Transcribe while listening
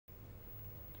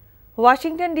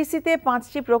Washington ডিসিতে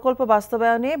 5টি প্রকল্প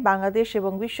বাস্তবায়নে বাংলাদেশ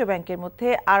এবং বিশ্বব্যাংকের মধ্যে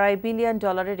 $2.5 বিলিয়ন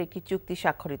একটি চুক্তি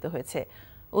স্বাক্ষরিত হয়েছে।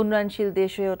 উন্নয়নশীল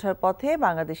দেশ হয়ে ওঠার পথে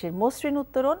বাংলাদেশের মসৃণ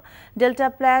উত্তরণ, ডেল্টা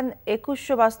প্ল্যান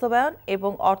 2100 বাস্তবায়ন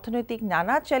এবং অর্থনৈতিক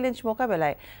নানা চ্যালেঞ্জ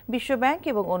মোকাবেলায় বিশ্বব্যাংক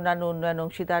এবং অন্যান্য উন্নয়ন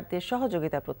অংশীদারদের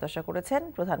সহযোগিতা প্রত্যাশা করেছেন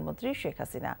প্রধানমন্ত্রী Sheikh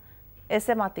Hasina.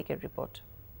 SM. আতিকের report.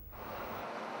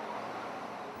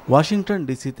 Washington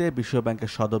ডিসিতে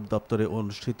বিশ্বব্যাংকের সদর দপ্তরে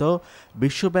অনুষ্ঠিত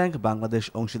বিশ্বব্যাংক বাংলাদেশ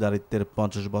অংশীদারিত্বের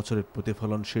 50 বছরের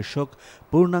প্রতিফলন শীর্ষক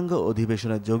পূর্ণাঙ্গ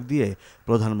অধিবেশনে যোগ দিয়ে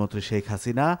প্রধানমন্ত্রী শেখ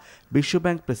হাসিনা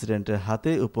বিশ্বব্যাংক প্রেসিডেন্টের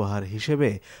হাতে উপহার হিসেবে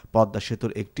পদ্মা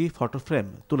সেতুর একটি ফটোফ্রেম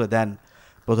তুলে দেন।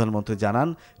 প্রধানমন্ত্রী জানান,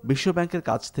 বিশ্বব্যাংকের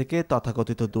কাছ থেকে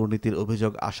তথাকথিত দুর্নীতির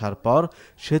অভিযোগ আসার পর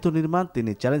সেতু নির্মাণ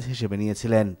তিনি চ্যালেঞ্জ হিসেবে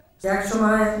নিয়েছিলেন। এক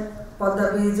সময় পদ্মা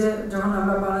ব্রিজে যখন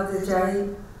আমরা বানাতে চাই,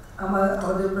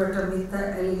 আমাদের উপর একটা মিথ্যা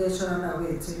অ্যালিগেশন আনা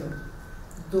হয়েছিল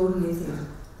দুর্নীতি।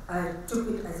 I took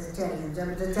it as a challenge,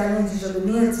 আমি এটা চ্যালেঞ্জ হিসেবে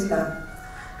নিয়েছিলাম।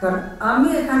 কারণ আমি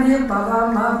এখানে বাবা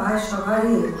মা ভাই সবাই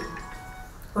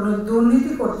কোনো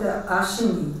দুর্নীতি করতে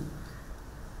আসিনি,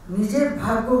 নিজের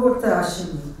ভাগ্য করতে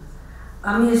আসিনি।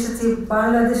 আমি এসেছি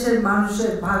বাংলাদেশের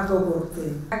মানুষের ভাগ্য করতে।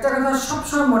 একটা কথা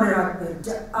সবসময় মনে রাখবেন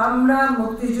যে আমরা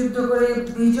মুক্তিযুদ্ধ করে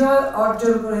বিজয়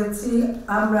অর্জন করেছি,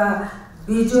 আমরা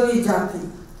বিজয়ী জাতি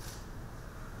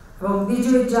এবং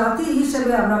বিজয়ী জাতি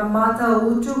হিসেবে আমরা মাথা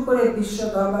উঁচু করে বিশ্ব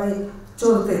দরবারে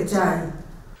চলতে চাই।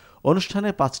 অনুষ্ঠানে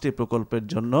 5টি প্রকল্পের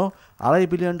জন্য $2.5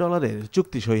 বিলিয়ন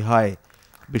চুক্তি সই হয়।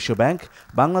 বিশ্বব্যাংক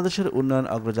বাংলাদেশের উন্নয়ন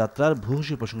অগ্রযাত্রার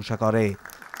ভূয়সী প্রশংসা করে।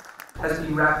 Has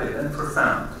been rapid and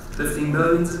profound, lifting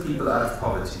millions of people out of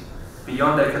poverty.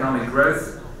 Beyond economic growth,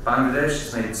 Bangladesh has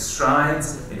made strides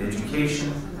in education,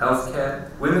 healthcare,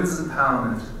 women's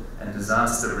empowerment, and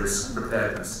disaster risk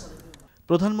preparedness.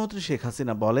 প্রধানমন্ত্রী শেখ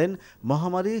হাসিনা বলেন,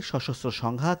 মহামারী, সশস্ত্র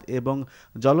সংঘাত এবং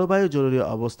জলবায়ু জরুরি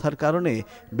অবস্থার কারণে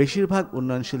বেশিরভাগ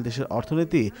উন্নয়নশীল দেশের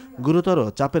অর্থনীতি গুরুতর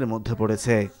চাপের মধ্যে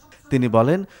পড়েছে। তিনি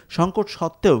বলেন, সংকট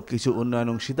সত্ত্বেও কিছু উন্নয়ন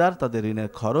অংশীদার তাদের ঋণের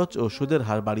খরচ ও সুদের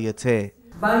হার বাড়িয়েছে।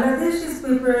 Bangladesh is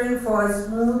preparing for a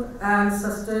smooth and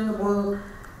sustainable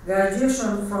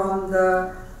graduation from the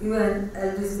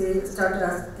UNLDC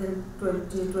status in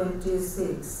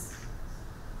 2026.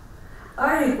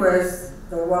 I request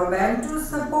the World Bank to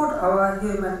support our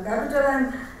human capital and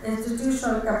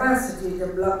institutional capacity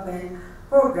development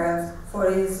programs for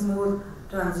a smooth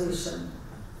transition.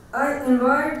 I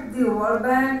invite the World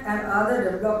Bank and other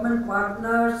development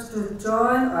partners to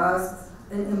join us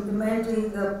in implementing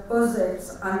the projects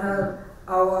under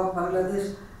our Bangladesh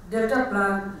Delta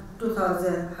Plan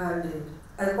 2000.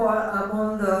 I call upon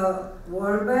the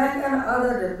World Bank and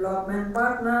other development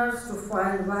partners to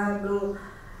find viable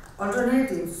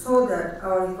alternatives so that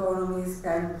our economies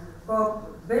can cope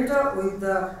better with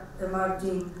the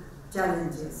emerging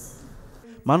challenges.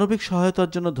 মানবিক সহায়তার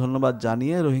জন্য ধন্যবাদ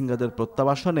জানিয়ে রোহিঙ্গাদের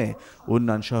প্রত্যাবাসনে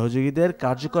উন্নয়ন সহযোগীদের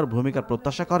কার্যকর ভূমিকার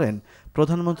প্রত্যাশা করেন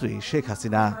প্রধানমন্ত্রী Sheikh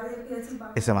Hasina.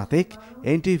 SM. Atik,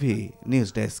 NTV news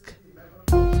desk.